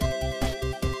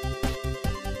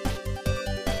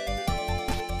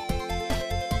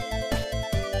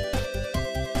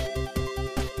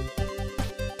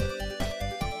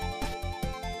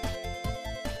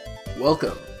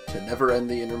Welcome to Never End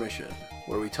the Intermission,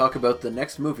 where we talk about the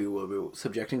next movie we'll be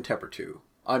subjecting Tepper to.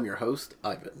 I'm your host,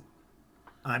 Ivan.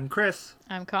 I'm Chris.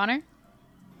 I'm Connor.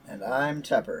 And I'm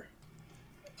Tepper.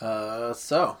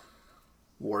 So,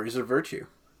 Warriors of Virtue.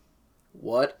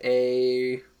 What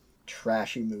a...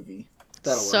 trashy movie.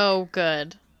 So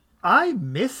good. I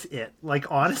miss it.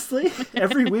 Like, honestly,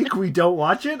 every week we don't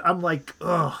watch it, I'm like,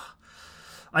 ugh.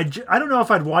 I don't know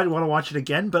if I'd want to watch it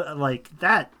again, but, like,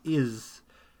 that is...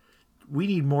 We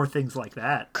need more things like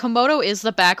that. Komodo is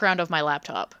the background of my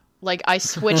laptop. Like, I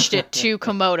switched it to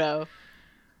Komodo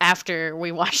after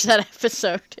we watched that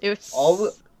episode. It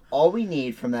was... All we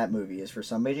need from that movie is for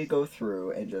somebody to go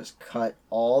through and just cut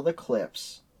all the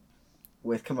clips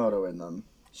with Komodo in them,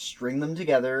 string them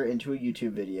together into a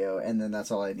YouTube video, and then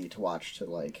that's all I need to watch to,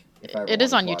 like... If I ever It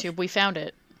is on wanted to YouTube. We found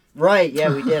it. Right,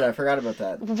 yeah, we did. I forgot about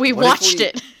that. We watched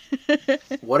it.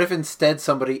 What if instead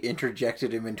somebody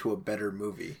interjected him into a better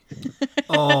movie?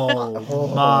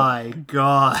 Oh my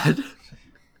god.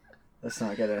 Let's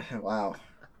not get a... Wow.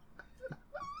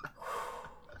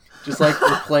 Just like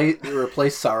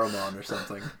replace Saruman or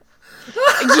something.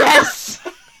 Yes!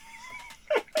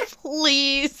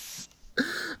 Please.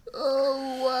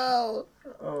 Oh, wow.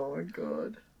 Oh my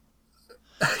god.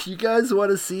 You guys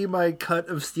want to see my cut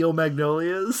of Steel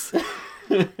Magnolias?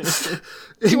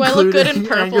 Do I look good in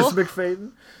purple? Angus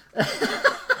McFadden.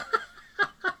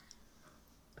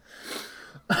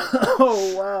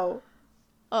 Oh, wow.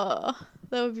 Oh,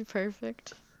 that would be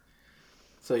perfect.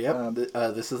 So, yep,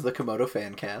 this is the Komodo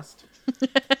fan cast.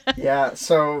 Yeah,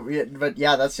 so... Yeah, but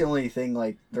yeah, that's the only thing,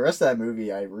 like... The rest of that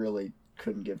movie I really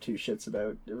couldn't give two shits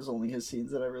about. It was only his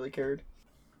scenes that I really cared.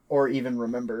 Or even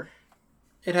remember.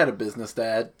 It had a business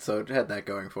dad, so it had that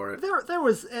going for it. There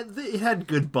was... It had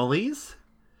good bullies.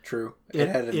 True. It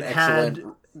had an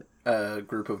excellent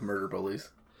group of murder bullies.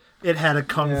 It had a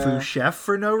kung fu chef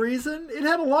for no reason. It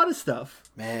had a lot of stuff.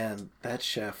 Man, that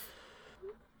chef.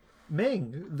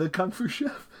 Ming, the kung fu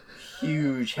chef.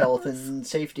 Huge health and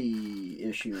safety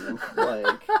issue.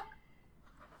 Like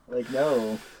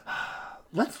no.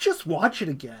 Let's just watch it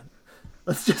again.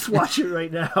 Let's just watch it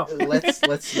right now.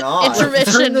 Let's not.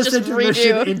 Intermission, Turn this just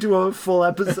intermission redo. into a full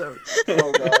episode.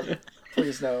 Oh god.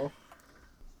 Please no.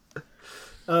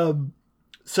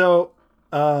 So,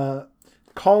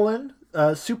 Colin,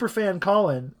 superfan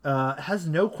Colin, has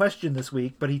no question this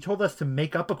week, but he told us to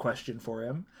make up a question for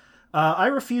him. I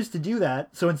refuse to do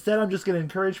that, so instead I'm just going to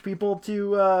encourage people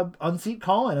to unseat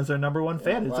Colin as our number one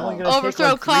fan. It's only going to take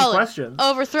Overthrow like 3 Colin. questions.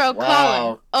 Overthrow Wow.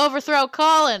 Colin. Overthrow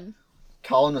Colin.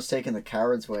 Colin was taking the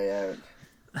coward's way out.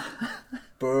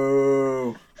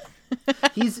 Boo.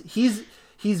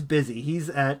 He's busy. He's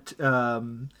at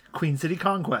Queen City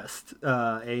Conquest,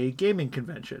 a gaming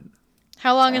convention.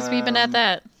 How long has he been at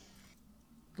that?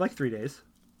 Like 3 days.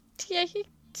 Yeah, he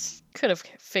could have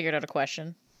figured out a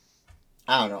question.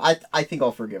 I don't know. I think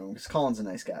I'll forgive him because Colin's a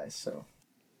nice guy. So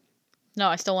No,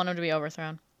 I still want him to be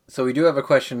overthrown. So we do have a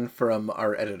question from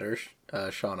our editor,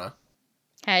 Shauna.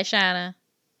 Hey, Shanna.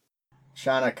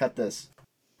 Shauna, cut this.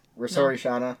 We're sorry,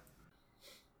 Shauna.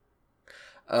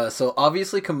 So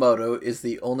obviously Komodo is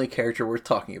the only character worth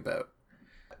talking about.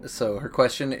 So her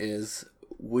question is,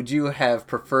 would you have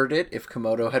preferred it if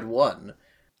Komodo had won?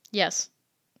 Yes.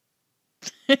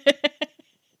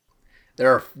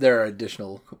 There are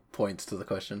additional points to the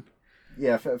question.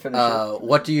 Yeah, finish it.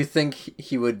 What do you think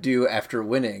he would do after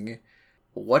winning?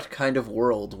 What kind of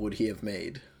world would he have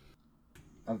made?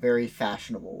 A very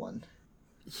fashionable one.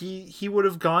 He would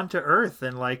have gone to Earth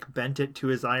and like bent it to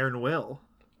his iron will.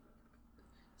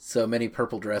 So many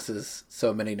purple dresses,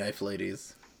 so many knife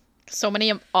ladies. So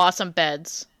many awesome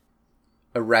beds.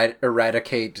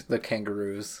 Eradicate the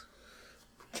kangaroos.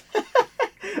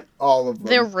 All of them.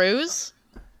 They're roos,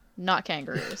 not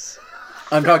kangaroos.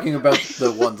 I'm talking about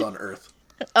the ones on Earth.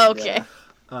 Okay.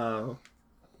 Oh.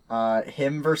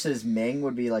 Him versus Ming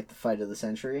would be like the fight of the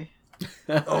century.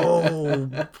 Oh,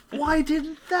 why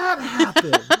didn't that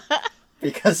happen?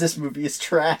 Because this movie is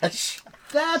trash.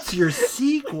 That's your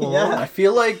sequel. Yeah. I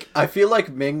feel like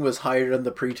Ming was hired on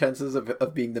the pretenses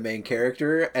of being the main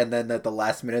character, and then at the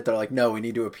last minute they're like, no, we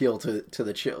need to appeal to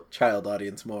the child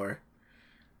audience more.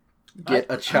 Get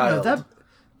a child. I know,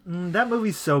 that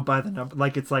movie's so by the number.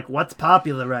 Like, it's like, what's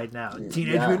popular right now?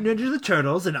 Teenage Mutant Ninja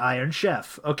Turtles and Iron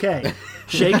Chef. Okay.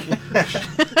 Shake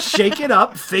it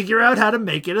up, figure out how to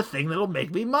make it a thing that'll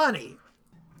make me money.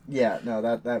 Yeah, no,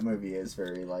 that movie is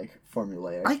very, like,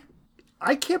 formulaic.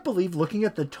 I can't believe, looking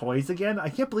at the toys again, I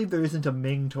can't believe there isn't a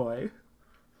Ming toy.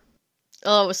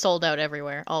 Oh, it was sold out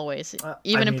everywhere, always.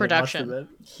 Even in production.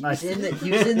 He was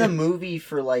in the movie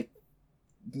for, like,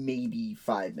 maybe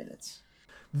 5 minutes.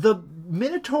 The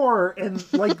Minotaur and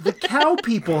like the cow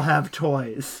people have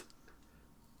toys.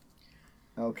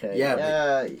 Okay.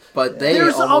 Yeah, but they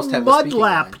There's almost a have a speaking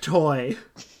Mudlap line. toy.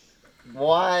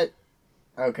 What?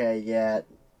 Okay, yeah.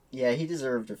 Yeah, he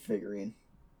deserved a figurine.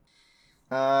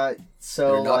 So,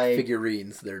 They're not like...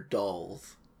 figurines, they're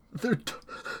dolls. They're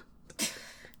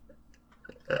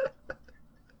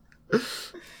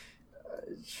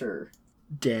Sure.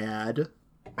 Dad.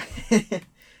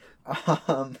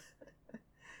 um...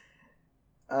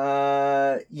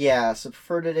 Yeah, so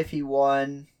preferred it if he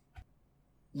won.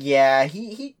 Yeah,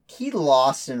 he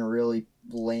lost in a really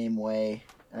lame way,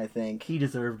 I think. He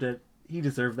deserved it. He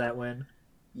deserved that win.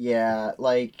 Yeah,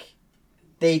 like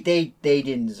they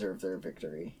didn't deserve their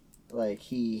victory. Like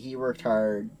he worked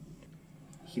hard.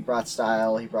 He brought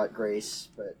style, he brought grace,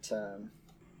 but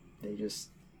they just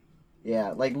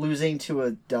like losing to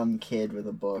a dumb kid with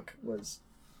a book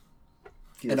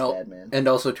feels bad, man. And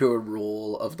also to a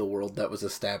rule of the world that was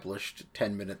established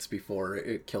 10 minutes before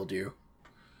it killed you.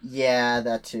 Yeah,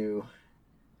 that too.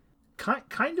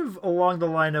 Kind of along the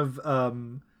line of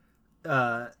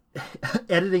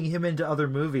editing him into other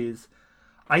movies.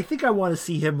 I think I want to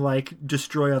see him like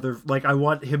destroy other. Like I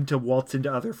want him to waltz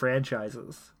into other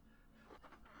franchises.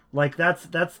 Like that's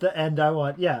the end I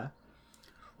want. Yeah.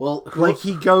 Well, Like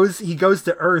he goes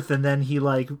to Earth and then he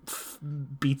like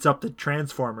beats up the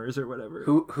Transformers or whatever.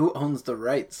 who owns the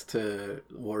rights to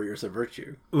Warriors of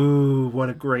Virtue? Ooh, what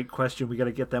a great question. We got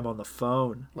to get them on the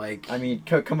phone. Like, I mean,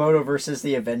 Komodo versus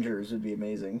the Avengers would be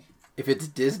amazing. if it's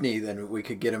Disney, then we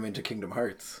could get him into Kingdom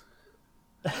Hearts.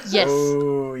 Yes,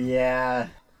 Oh yeah.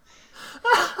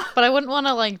 but I wouldn't want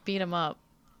to like beat him up.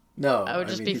 No, I would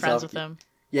just be he's friends with him.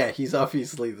 Yeah, he's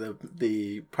obviously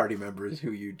the party members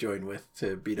who you join with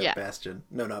to beat up Yeah. Bastion.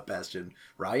 No, not Bastion.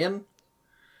 Ryan?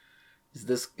 Is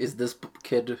this book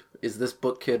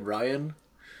kid Ryan?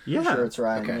 Yeah. Sure, it's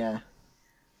Ryan. Okay. Yeah.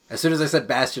 As soon as I said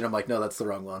Bastion, I'm like, no, that's the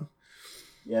wrong one.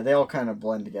 Yeah, they all kind of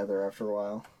blend together after a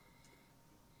while.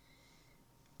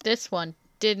 This one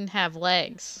didn't have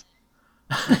legs.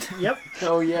 Yep.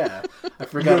 Oh yeah, I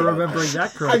forgot. You're about remembering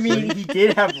that I correctly. mean, he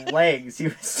did have legs. He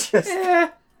was just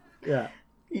Yeah.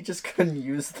 he just couldn't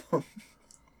use them.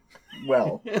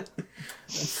 Well,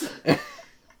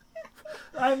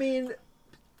 I mean,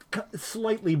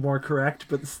 slightly more correct,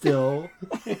 but still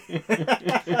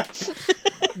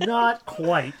not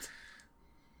quite.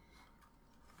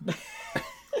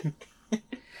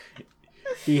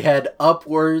 He had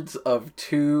upwards of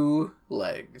 2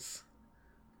 legs.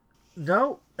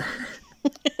 No.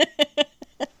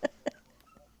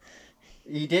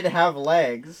 he did have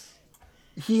legs.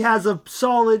 He has a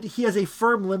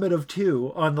firm limit of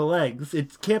 2 on the legs.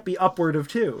 It can't be upward of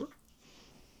 2.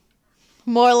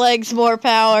 More legs, more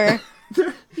power.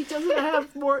 He doesn't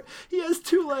have more. He has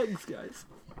 2 legs, guys.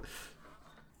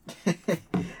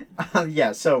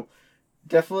 Yeah, so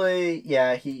definitely,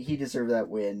 yeah, he deserved that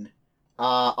win.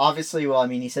 Obviously, well, I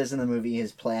mean, he says in the movie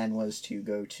his plan was to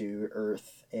go to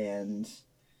Earth and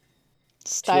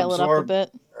Style it up a absorb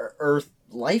bit. Earth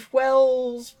life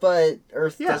wells, but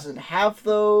Earth Yeah. doesn't have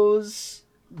those.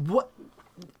 What?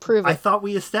 Prove I it. thought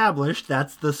we established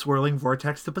that's the swirling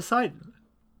vortex to Poseidon.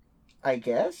 I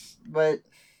guess, but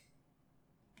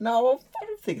no, I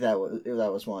don't think that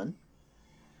was one.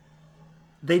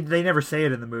 They never say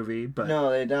it in the movie, but No,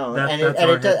 they don't, That- and that's it,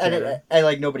 and our it does, and, headcanon. and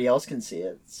like nobody else can see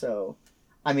it. So,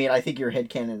 I mean, I think your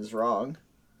headcanon is wrong.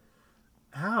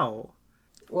 how?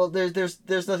 Well,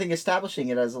 there's nothing establishing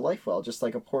it as a life well, just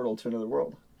like a portal to another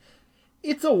world.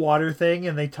 It's a water thing,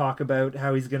 and they talk about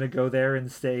how he's gonna go there and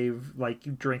save,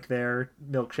 like, drink their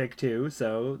milkshake too.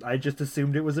 So I just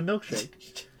assumed it was a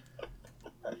milkshake.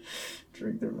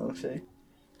 Drink their milkshake.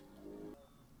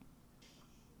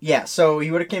 Yeah, so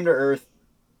he would have came to Earth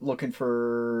looking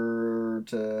to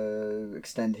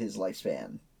extend his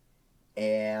lifespan,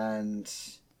 and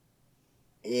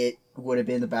it would have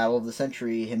been the battle of the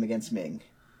century, him against Ming,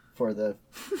 for the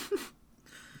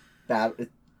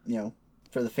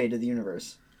for the fate of the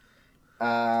universe.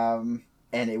 And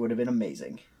it would have been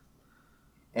amazing.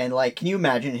 And like, can you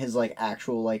imagine his like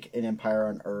actual like an empire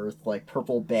on Earth, like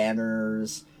purple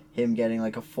banners, him getting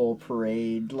like a full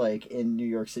parade like in New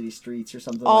York City streets or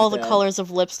something All like the that? colors of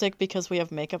lipstick because we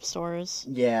have makeup stores.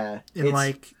 Yeah. And it's-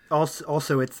 like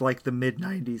also it's like the mid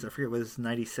 '90s. I forget, it was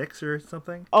 '96 or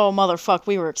something. Oh, motherfuck,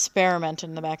 we were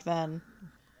experimenting back then.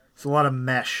 It's a lot of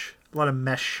mesh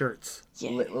shirts.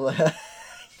 Yeah.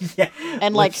 yeah.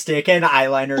 And, like, lipstick and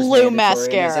eyeliners blue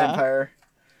mandatory in his mascara. empire.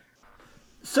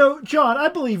 So, John, I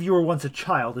believe you were once a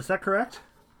child. Is that correct?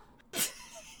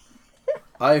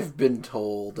 I've been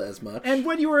told as much. And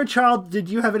when you were a child, did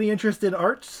you have any interest in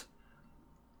arts?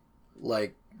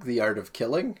 Like the art of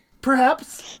killing?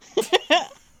 Perhaps.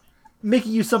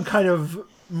 Making you some kind of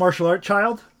martial art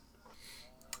child?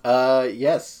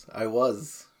 Yes, I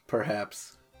was.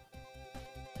 Perhaps.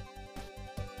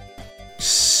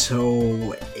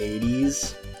 So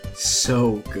 80s.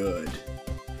 So good.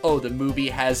 Oh, the movie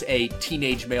has a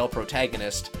teenage male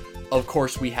protagonist. Of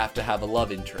course we have to have a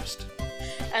love interest.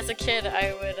 As a kid,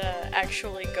 I would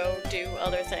actually go do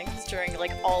other things during,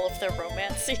 like, all of the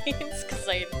romance scenes, because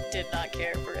I did not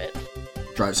care for it.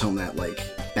 Drives home that, like,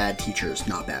 bad teachers,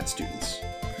 not bad students.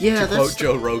 Yeah, To quote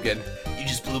Joe Rogan, you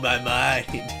just blew my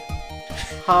mind.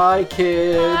 Hi,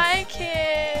 kids. Hi,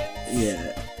 kids!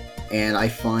 Yeah. And I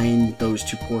find those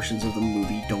two portions of the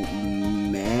movie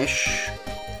don't mesh.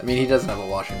 I mean, he doesn't have a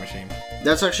washing machine.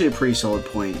 That's actually a pretty solid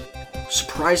point.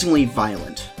 Surprisingly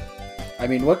violent. I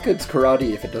mean, what good's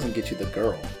karate if it doesn't get you the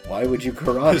girl? Why would you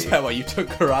karate? Is that why you took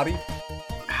karate?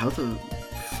 How the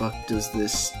fuck does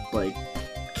this, like,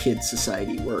 kid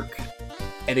society work?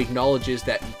 And acknowledges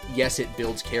that, yes, it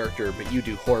builds character, but you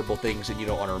do horrible things and you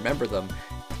don't want to remember them.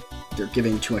 They're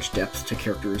giving too much depth to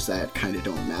characters that kind of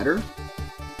don't matter.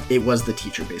 It was the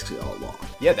teacher basically all along.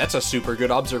 Yeah, that's a super good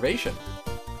observation.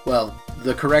 Well,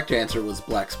 the correct answer was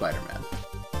Black Spider-Man.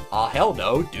 Ah, hell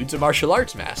no, dude's a martial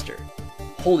arts master.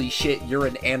 Holy shit, you're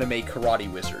an anime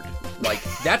karate wizard. Like,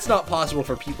 that's not possible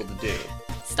for people to do.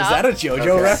 Stop. Is that a JoJo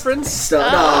Okay. reference? So,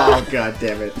 oh, god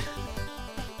damn it.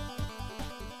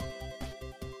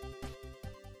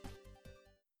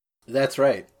 That's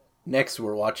right. Next,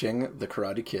 we're watching The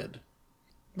Karate Kid.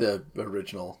 The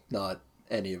original, not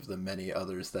any of the many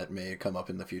others that may come up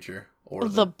in the future. Or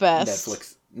The best.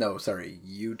 Netflix, no, sorry,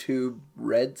 YouTube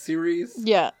Red series?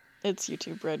 Yeah, it's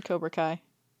YouTube Red Cobra Kai.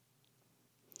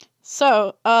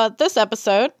 So, this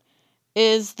episode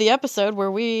is the episode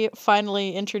where we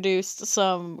finally introduced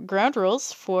some ground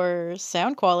rules for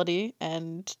sound quality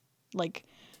and, like,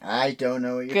 I don't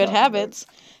know what you're good talking habits.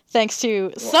 Thanks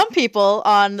to some people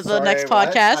on the Sorry, next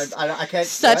what? podcast, I can't.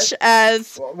 such what?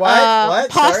 as What? What?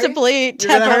 possibly You're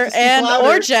gonna have Tepper to speak and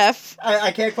louder. or Jeff.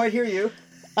 I can't quite hear you.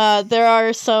 There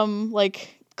are some,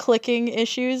 like, clicking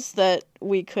issues that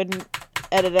we couldn't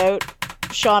edit out.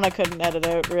 Shauna couldn't edit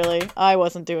out, really. I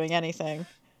wasn't doing anything.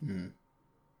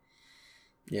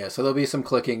 Yeah, so there'll be some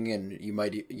clicking, and you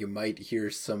might hear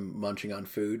some munching on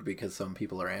food because some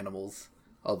people are animals.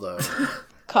 Although,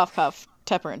 Cough, cough.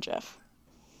 Tepper and Jeff.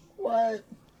 What?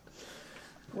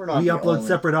 We're not. We the upload only-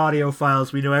 separate audio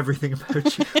files. We know everything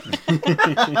about you.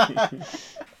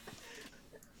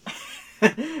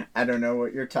 I don't know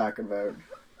what you're talking about.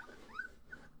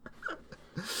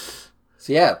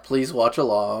 so yeah, please watch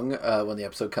along when the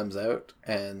episode comes out,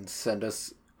 and send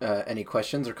us any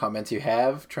questions or comments you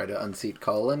have. Try to unseat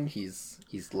Colin. He's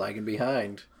lagging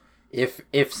behind.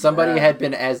 If somebody had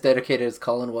been as dedicated as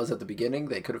Colin was at the beginning,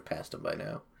 they could have passed him by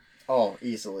now. Oh,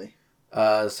 easily.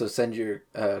 So send your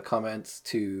comments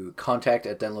to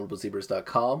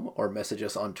contact@downloadablezebras.com or message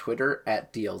us on Twitter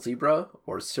 @DLZebra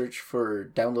or search for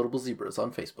Downloadable Zebras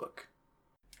on Facebook.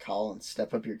 Colin,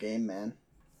 step up your game, man.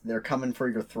 They're coming for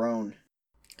your throne.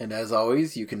 And as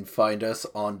always, you can find us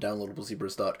on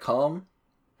downloadablezebras.com.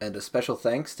 And a special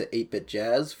thanks to 8-Bit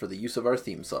Jazz for the use of our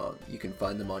theme song. You can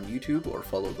find them on YouTube or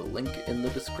follow the link in the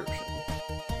description.